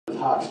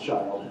Hawk's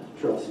child,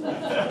 trust me.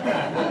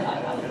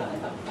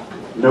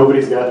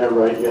 Nobody's gotten it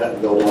right yet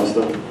in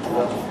Valdosta.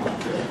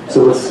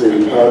 So let's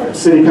see. The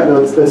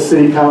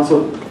city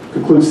council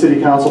concludes city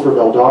council for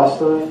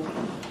Valdosta.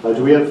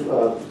 Do we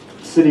have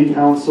city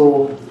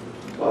council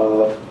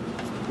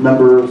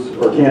members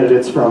or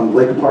candidates from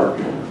Lake Park?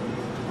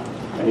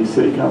 Any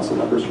city council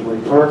members from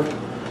Lake Park?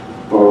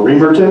 Or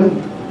Remerton?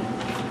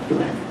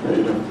 How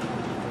you doing?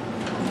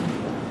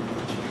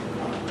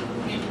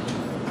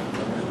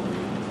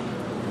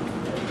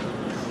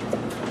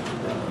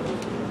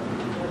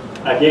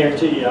 I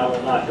guarantee you I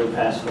will not go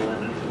past the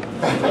limit.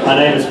 My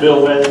name is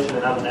Bill Wetherington,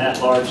 and I'm an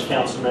at-large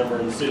council member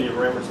in the city of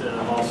Remerton, and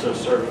I'm also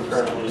serving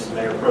currently as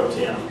Mayor Pro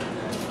Tem.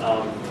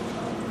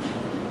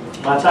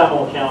 My time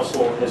on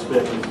council has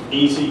been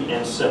easy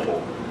and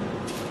simple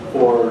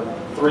for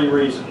 3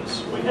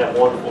 reasons. We have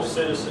wonderful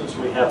citizens,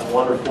 we have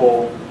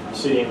wonderful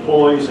city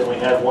employees, and we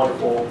have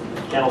wonderful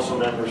council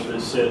members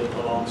that sit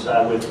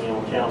alongside with me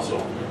on council.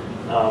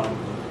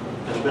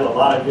 There's been a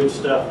lot of good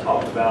stuff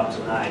talked about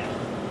tonight.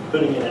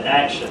 Putting it in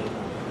action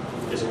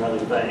is another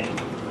thing.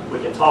 We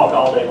can talk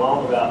all day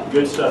long about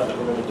good stuff that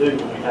we're going to do,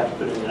 but we have to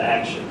put it into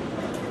action.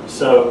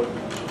 So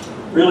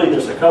really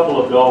there's a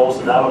couple of goals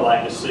that I would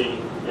like to see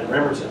in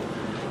Remerton.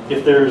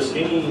 If there's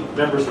any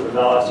members of the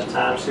Valdosta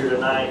Times here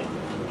tonight,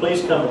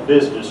 please come and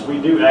visit us. We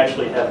do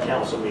actually have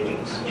council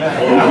meetings. I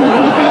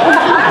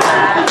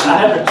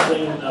haven't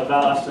seen a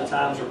Valdosta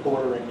Times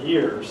reporter in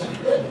years.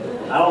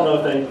 I don't know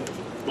if they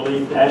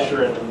believe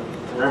Asher and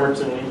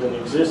Remerton even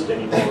exist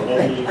anymore.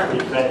 Maybe he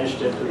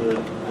vanished into the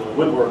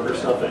woodwork or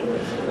something.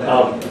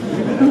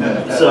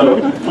 So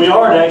we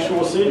are an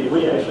actual city.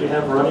 We actually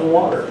have running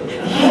water.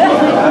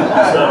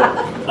 So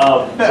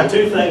the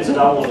 2 things that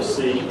I want to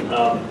see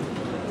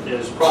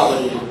is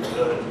probably,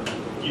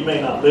 you may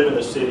not live in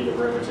the city of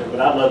Remerton,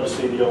 but I'd love to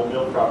see the old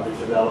mill property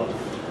developed.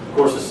 Of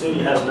course, the city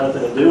has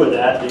nothing to do with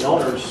that. The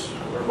owners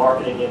are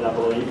marketing it, I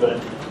believe,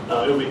 but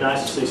it would be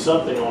nice to see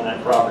something on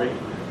that property.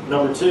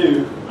 Number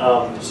 2,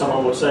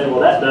 someone would say, well,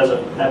 that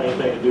doesn't have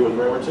anything to do with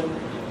Remerton.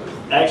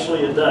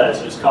 Actually, it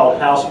does. It's called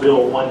House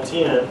Bill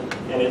 110,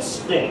 and it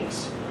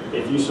stinks.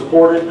 If you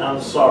support it, I'm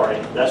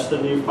sorry. That's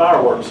the new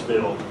fireworks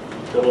bill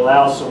that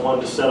allows someone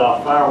to set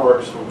off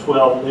fireworks from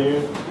 12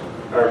 noon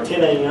or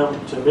 10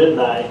 a.m. to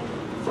midnight,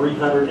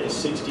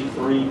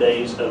 363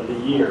 days of the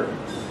year.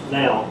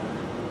 Now,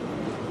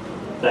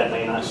 that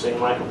may not seem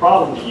like a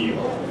problem to you,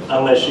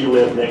 unless you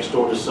live next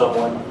door to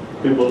someone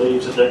who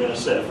believes that they're going to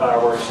set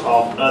fireworks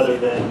off other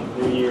than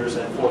New Year's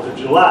and 4th of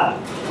July.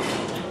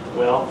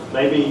 Well,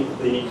 maybe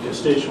the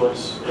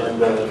constituents and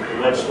the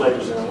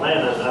legislators in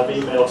Atlanta, I've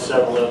emailed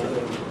several of them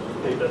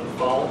and picked up the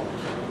phone,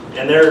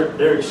 and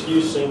their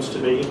excuse seems to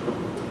be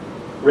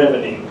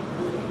revenue.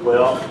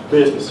 Well,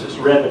 businesses,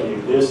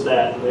 revenue, this,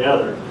 that, and the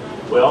other.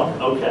 Well,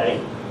 okay.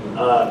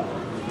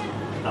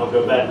 I'll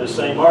go back to the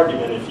same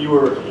argument. If you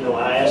were,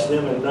 I asked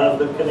them and none of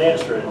them can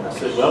answer it. I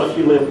said, well, if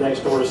you live next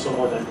door to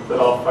someone that put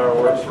off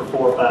fireworks for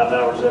 4 or 5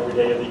 hours every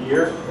day of the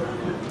year,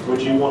 would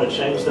you want to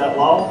change that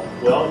law?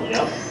 Well,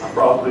 yeah, I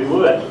probably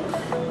would.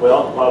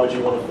 Well, why would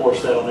you want to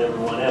force that on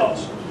everyone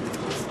else?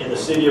 In the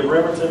city of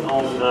Remerton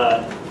on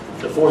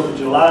the 4th of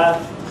July,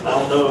 I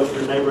don't know if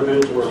your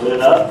neighborhoods were lit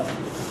up.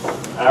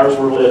 Ours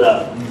were lit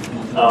up.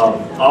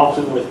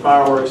 Often with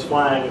fireworks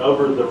flying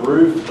over the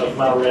roof of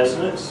my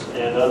residence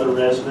and other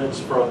residents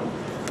from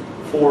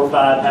 4 or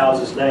 5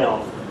 houses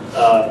down,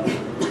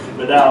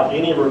 without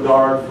any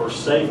regard for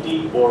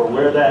safety or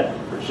where that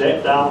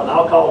projectile, and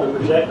I'll call it a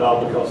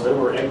projectile because there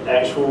were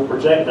actual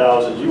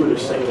projectiles that you would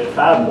have seen at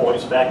 5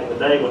 Points back in the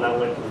day when I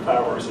went to the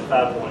fireworks at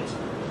 5 Points.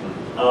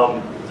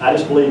 I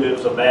just believe it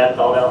was a bad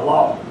thought out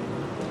law.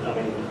 I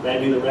mean,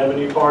 maybe the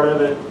revenue part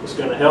of it is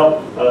going to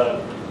help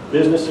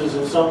businesses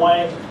in some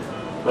way,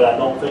 but I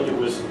don't think it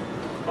was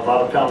a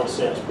lot of common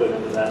sense put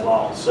into that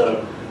law.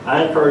 So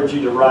I encourage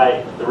you to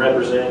write the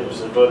representatives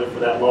that voted for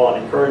that law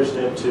and encourage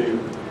them to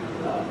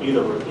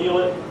either repeal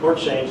it or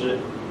change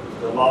it,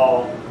 the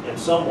law, in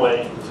some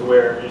way to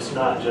where it's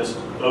not just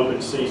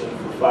open season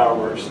for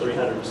fireworks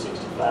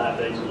 365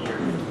 days a year.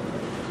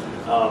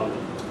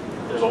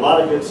 There's a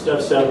lot of good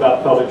stuff said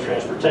about public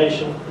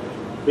transportation.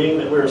 Being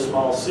that we're a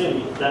small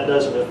city, that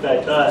doesn't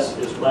affect us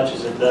as much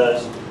as it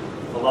does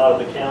a lot of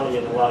the county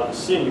and a lot of the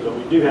city, but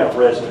we do have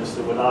residents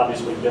that would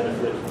obviously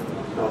benefit from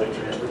public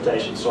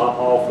transportation. So I'm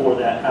all for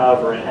that,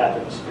 however it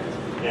happens.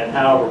 And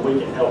however we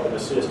can help and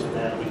assist in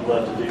that, we'd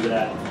love to do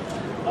that.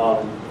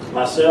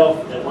 Myself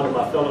and one of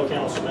my fellow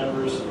council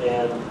members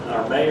and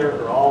our mayor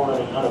are all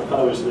running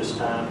unopposed this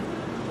time.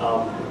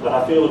 But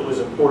I feel it was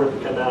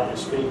important to come out and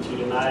speak to you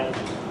tonight.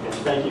 And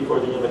thank you for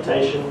the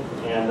invitation.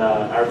 And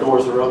our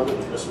doors are open,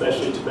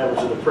 especially to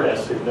members of the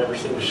press who never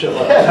seem to show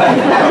up.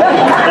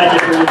 Thank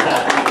you for your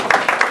time.